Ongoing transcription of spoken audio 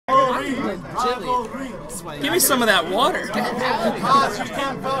Give me some of that water.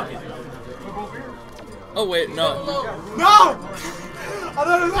 Oh wait, no. No! I thought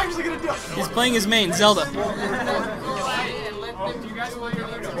I was actually gonna do it. He's playing his main, Zelda.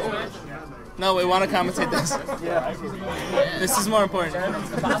 No, we want to commentate this. This is more important.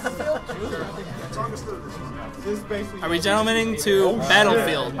 Are we gentlemening to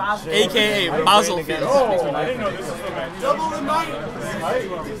Battlefield, aka Battlefield? Oh, I didn't know this was double the night.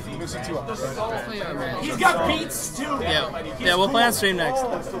 He's got beats too. Yeah, we'll play on stream next.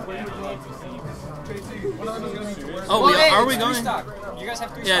 Oh, are we going? You guys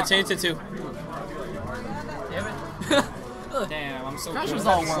have 3 Yeah, change it to 2. Damn, I'm so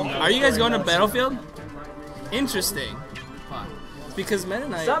Are you guys going to Battlefield? Interesting. Because Meta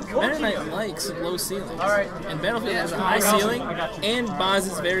Knight likes low ceilings. And Battlefield has a high ceiling, and Bozz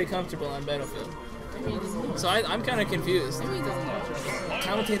is very comfortable on Battlefield. So I'm kind of confused.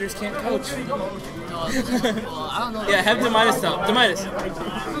 Commentators can't coach. Yeah, have Demitis though. Demitis.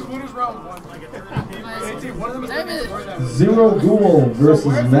 Zero Ghoul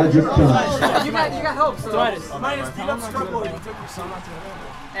versus Magic John. You got hope. So. Minus beat up Struggle.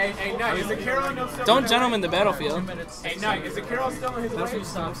 Hey, Knight, is the Carol still? Don't gentlemen the Battlefield. Hey, Knight, is the Carol still in his life? No,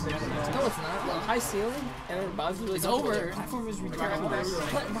 it's not. High ceiling, and then Bozz is over. Platform is ridiculous.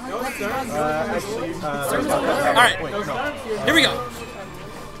 Alright, here we go.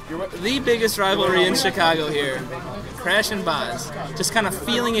 The biggest rivalry in Chicago here. Crash and Bozz. Just kind of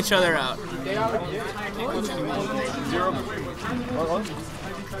feeling each other out.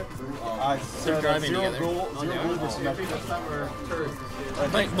 They're driving together.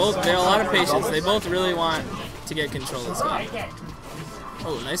 Like they have a lot of patience. They both really want to get control of this guy.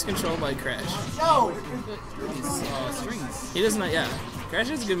 Oh, nice control by Crash. He does not. Yeah, Crash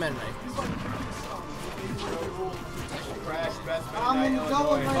is a good Meta Knight.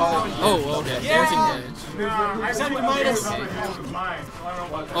 Oh, okay. Dancing damage.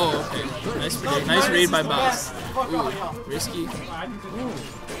 Oh, okay. Nice read by Bozz. Ooh, risky.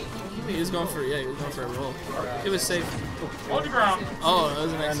 He was going for a roll. It was safe. Oh, that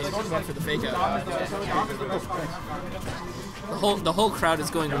was an accident. He went for the fake out. The whole crowd is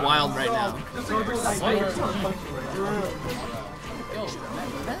going wild right now.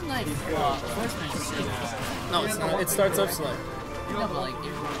 No, it's not. It starts up slow.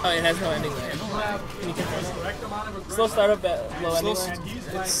 Oh, it has no ending there. Slow startup at low ending.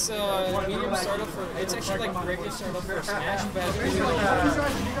 It's medium startup for. It's actually like regular startup for Smash, but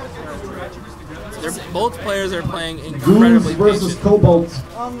both players are playing incredibly versus patient. Cobalt.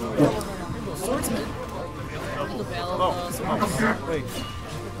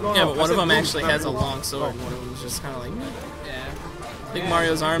 Yeah, but one of them actually has a long sword. One of them is just kind of like. I think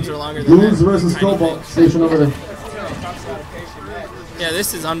Mario's arms are longer than Goons versus Cobalt. Station over there. Yeah,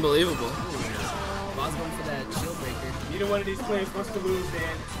 this is unbelievable. Bozz going for that shield breaker. Neither one of these players wants to lose,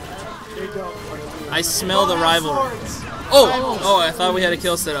 man. They don't. I smell the rivalry. Oh, I thought we had a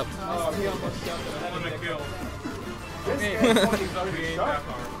kill set up.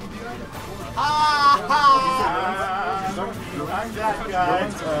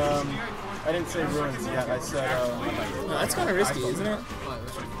 I didn't say ruins yet. I said. No, that's kind of risky, isn't it?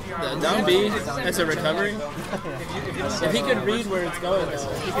 The down B, that's a recovery. If he could read where it's going,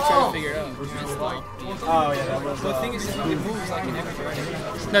 though, he could try to figure it out. Oh yeah, that was. The thing is, it moves like in every direction.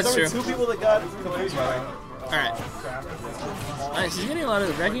 That's true. 2 people that got confused by that. Alright. Nice, he's getting a lot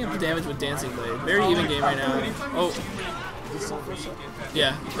of racking up the damage with Dancing Blade. Very even game right now. Oh.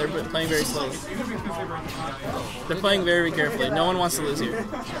 Yeah, they're playing very slowly. They're playing very carefully. No one wants to lose here.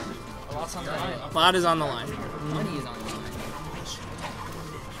 A lot is on the line. Money is on the line.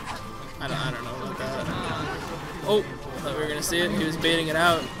 I don't know about that. Oh, thought we were gonna see it. He was baiting it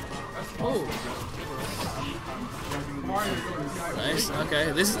out. Oh. Nice.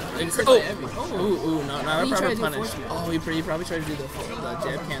 Okay. This is ooh, no, not a proper punish. Oh, he probably tried to do the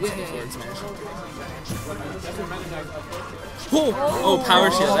jab cancel before it smashed. Oh,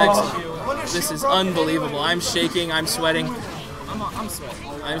 power shield. Excellent. This is unbelievable. I'm shaking. I'm sweating. I'm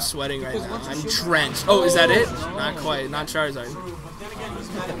sweating. I'm sweating right now. I'm drenched. Oh, is that it? Not quite. Not Charizard.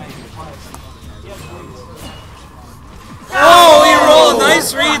 Oh, he rolled.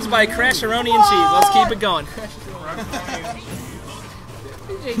 Nice reads by Crasheroni and Cheese. Let's keep it going.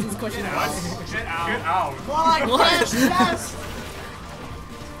 Jason's question out. Get out. What?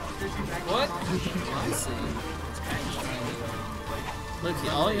 What? Look,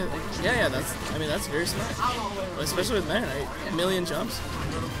 yeah, that's very smart. Especially with Meta Knight. A million jumps.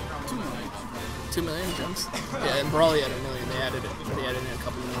 2 million jumps. Yeah, and Brawly had 1 million. They added in a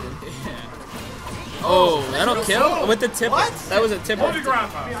couple million. Oh, that'll kill with the tip. What? That was a tip. All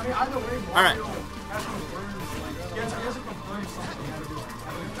right.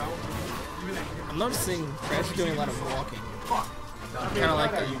 I'm noticing Crash is doing a lot of walking. Kind of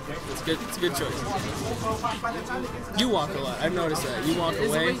like that. It's good. It's a good choice. You walk a lot. I've noticed that. You walk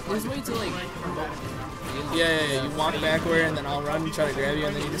away. There's a way to like. Yeah. You walk backward, and then I'll run and try to grab you,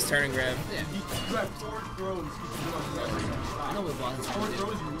 and then you just turn and grab. Yeah. I know what Bozz is trying to do.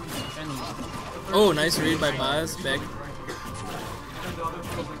 Oh, nice read by Bozz. Back.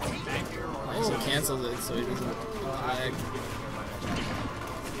 Nice, he cancels it so he doesn't lag.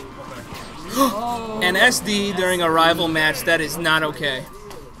 An SD during a rival match, that is not okay.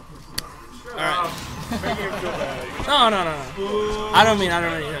 Alright. No. I don't mean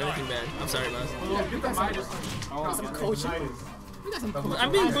anything bad. I'm sorry, Bozz.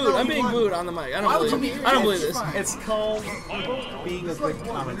 I'm being booed on the mic. I don't believe this. It's called being a good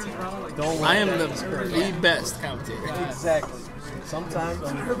commentator. I am the best commentator. Exactly. Sometimes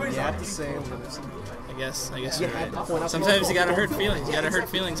you have to say a little something. I guess you're right. Sometimes you gotta hurt feelings.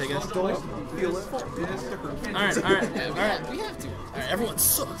 I guess. Don't feel it. Alright. We have to. Alright, everyone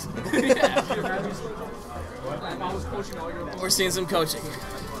sucks. We're seeing some coaching.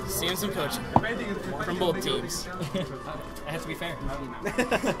 From both teams. It has to be fair.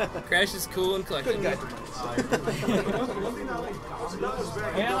 Crash is cool and collected. Yeah,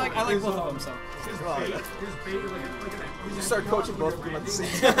 I like both of them. So. You start coaching both of them at the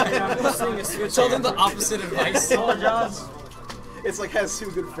same time. Show them the opposite advice. It's like has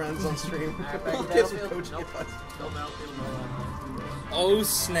two good friends on stream. Gives them coaching advice. Oh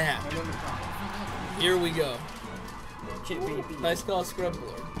snap! Here we go. Nice call, Scrub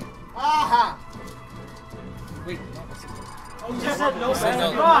Lord. Aha! Wait. Oh, you said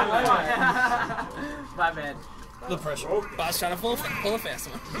no. My bad. The pressure. Bozz trying to pull a fast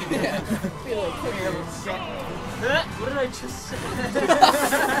one. Yeah. What did I just say?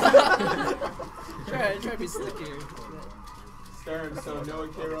 Try to be slick here. Stern, so no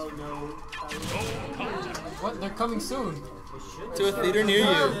Akiro, no. What? They're coming soon. To a theater near you.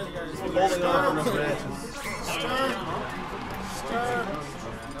 Holding on for enough matches.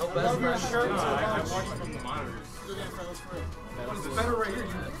 Love your shirt. I watched from the monitors. It's better right here.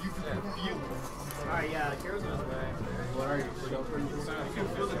 You can feel it. Alright, yeah, Karo's on the way. What are you? You can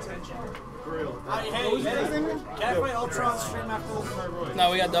feel the tension. Grill. Hey, Catfight Ultra on stream after this. No,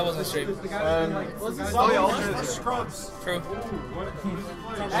 we got doubles on stream. What's this? Oh, yeah, Ultra Scrubs. True.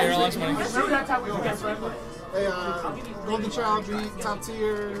 Zero lost money. Remember that time we were against Red Bull? Hey, Golden Child beat top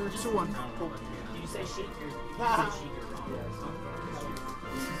tier 2-1. Did you say shit?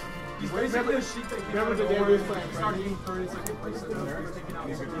 Remember the day we were playing? Started eating 30-second places in America.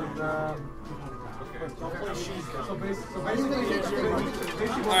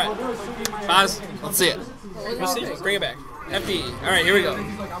 Alright. Bozz, let's see it. Bring it back. FD. Alright, here we go.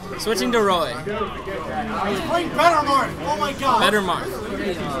 Switching to Roy. He's playing better Marth. Oh my god. Better Marth.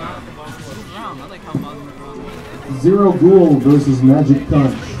 Zero Ghoul versus Magic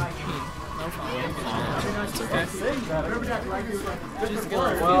Punch. It's okay.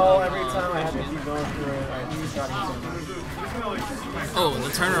 Well, every time I have to keep going through it, I Oh, the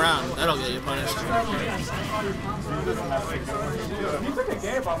turnaround. That'll get you punished.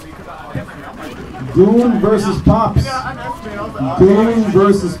 Goon versus Pops. Goon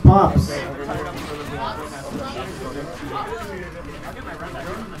versus Pops.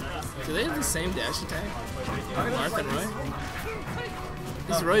 Do they have the same dash attack? Marth and Roy?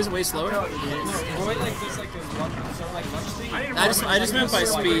 Is Roy's way slower? Roy like there's like a lunch thing. I just meant by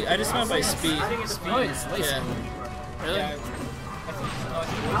speed. I just meant by speed. Roy is way Yeah. Really?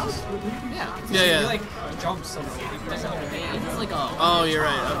 Yeah. Yeah. He like jumps something. It's like a. Oh, you're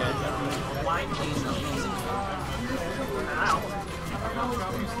right. Okay.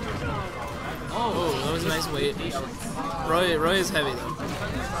 Oh, that was a nice weight. Roy is heavy though.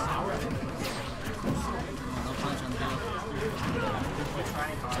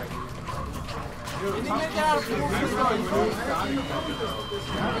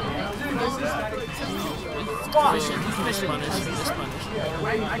 Just punish.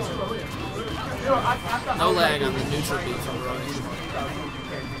 No lag on the neutral beat from Roy.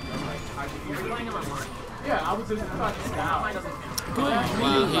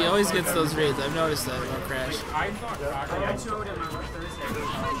 Wow, he always gets those reads. I've noticed that about Crash.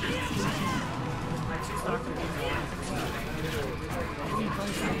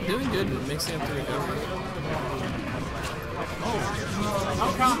 Doing good, mixing up the recovery.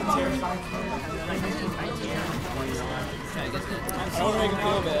 I'm commentary. I don't make him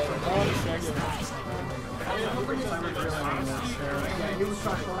feel bad. I don't want to distract him.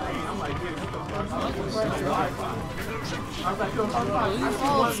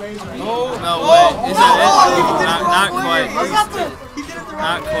 Oh, no way. Is that it? Not quite.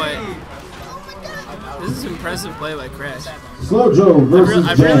 Not quite. This is impressive play by Crash. Slow Joe versus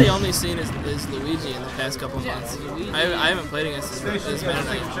I've really only seen his Luigi in the past couple months. I haven't played against his Meta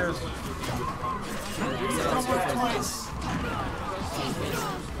Knight.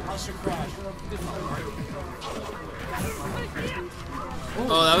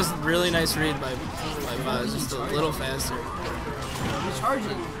 Oh, that was a really nice read by Bozz, just a little faster.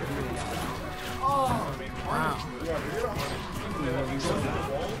 Charging. Wow.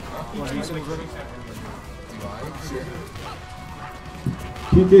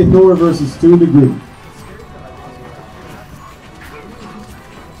 PK Thor versus 2 Degree.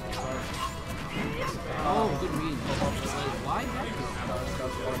 Oh, good read. Why?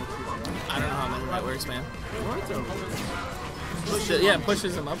 I don't know how that works, man.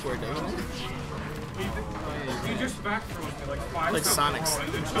 Pushes him upward, doesn't it? He just back throws me like 5 Like Sonic's.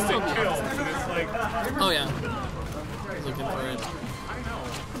 seconds and just like kills. And it's like, Oh yeah. Looking for it.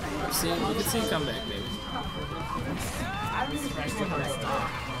 We can see him come back, maybe.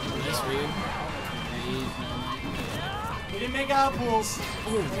 Nice read. He didn't make out pools.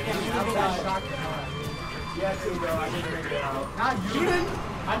 yeah, too, bro. I didn't make it out. Not you didn't.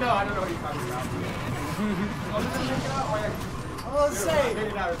 I don't know what you're talking about. Oh, did you make it out? I was saying. Get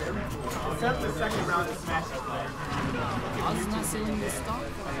it out of there. Except the second round of Smash Up play. I was not seeing this stuff.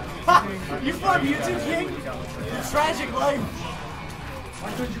 You from YouTube King? Tragic life. Why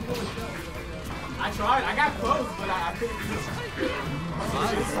couldn't you pull the shot? I tried. I got close, but I couldn't do it. I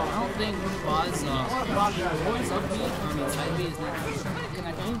don't think Bozz points up B on side B is not in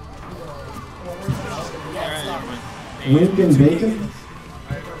that game. Lincoln Bacon.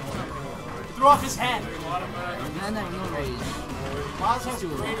 Threw off his head. Man, I have no rage. Bozz has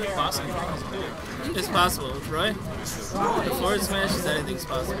great hair. Possible. It's possible, Roy. The forward smash is anything's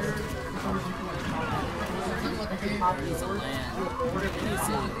possible. He's a land.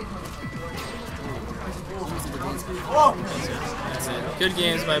 That's it. Good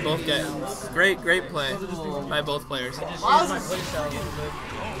games by both guys. Great play by both players. Bozz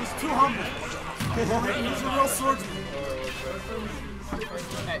is too humble. He's a real swordsman.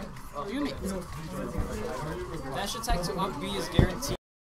 Hey, you need dash attack to up B is guaranteed.